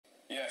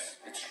Yes,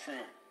 it's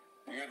true.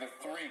 We are the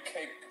three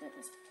cake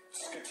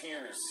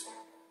sketeers.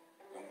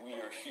 And we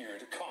are here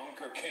to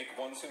conquer cake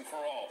once and for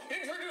all.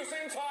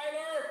 Introducing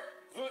Tyler,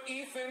 the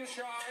Ethan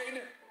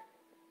Shide.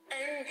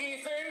 And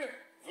Ethan,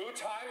 the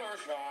Tyler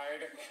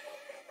Shide.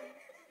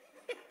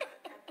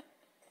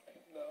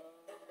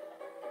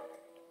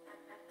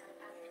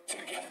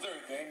 Together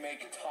they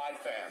make Ty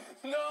Fam.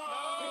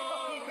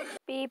 No!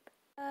 Beep.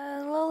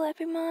 Hello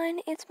everyone,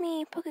 it's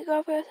me,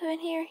 PokeGirl7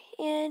 here,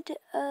 and,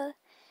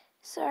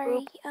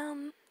 sorry,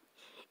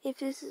 if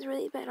this is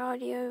really bad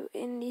audio,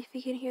 and if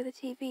you can hear the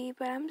TV,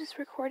 but I'm just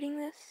recording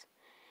this,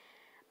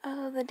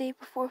 the day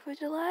before 4th of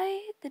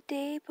July,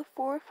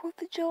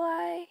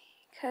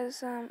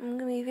 because, I'm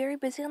gonna be very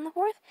busy on the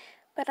 4th,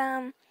 but,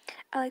 I'd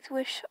like to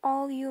wish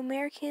all you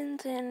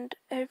Americans and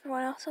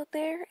everyone else out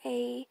there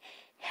a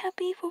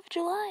happy 4th of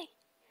July.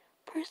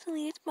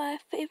 Personally, it's my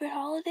favorite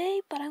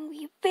holiday, but I'm going to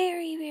be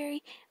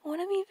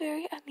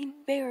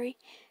very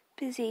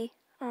busy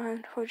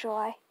on 4th of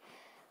July.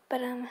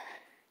 But, I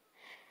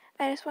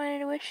just wanted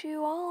to wish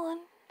you all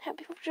a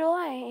happy 4th of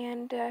July,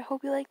 and I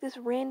hope you like this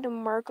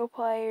random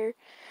Markiplier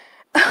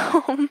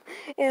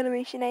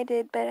animation I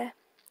did. But,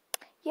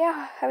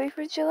 yeah, happy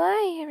 4th of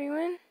July,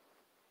 everyone.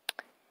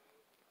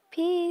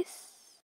 Peace.